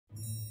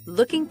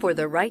Looking for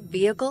the right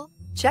vehicle?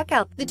 Check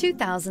out the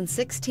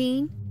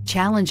 2016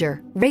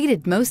 Challenger.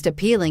 Rated most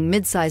appealing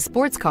midsize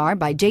sports car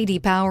by J.D.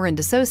 Power and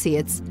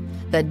Associates,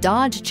 the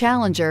Dodge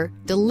Challenger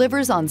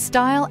delivers on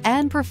style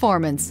and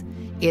performance.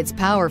 It's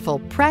powerful,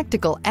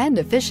 practical, and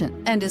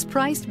efficient, and is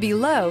priced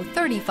below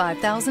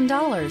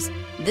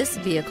 $35,000. This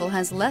vehicle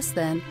has less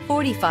than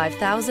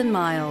 45,000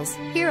 miles.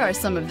 Here are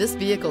some of this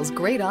vehicle's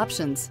great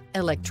options: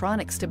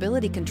 electronic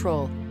stability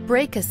control,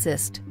 brake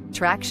assist,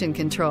 traction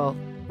control,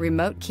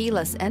 remote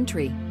keyless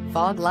entry,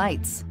 fog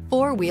lights,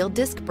 four-wheel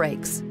disc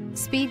brakes,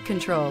 speed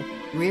control,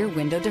 rear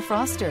window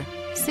defroster,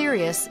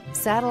 Sirius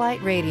satellite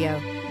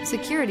radio,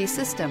 security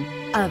system.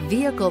 A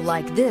vehicle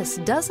like this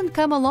doesn't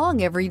come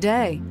along every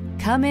day.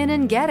 Come in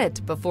and get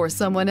it before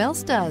someone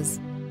else does.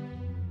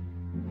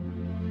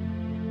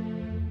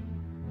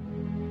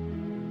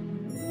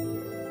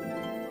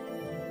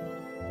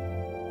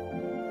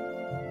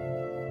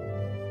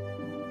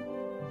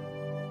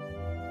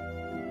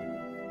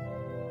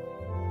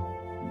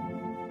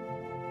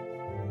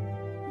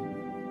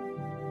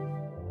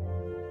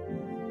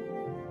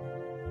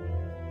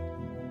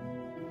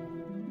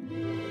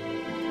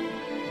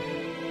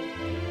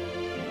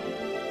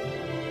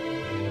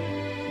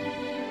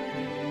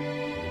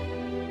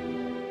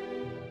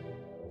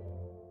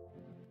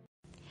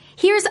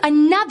 Here's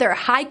another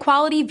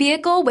high-quality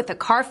vehicle with a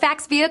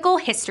Carfax Vehicle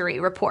History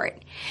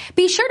Report.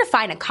 Be sure to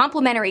find a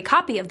complimentary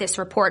copy of this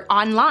report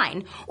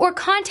online or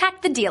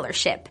contact the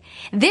dealership.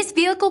 This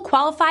vehicle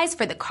qualifies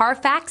for the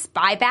Carfax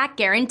Buyback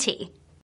Guarantee.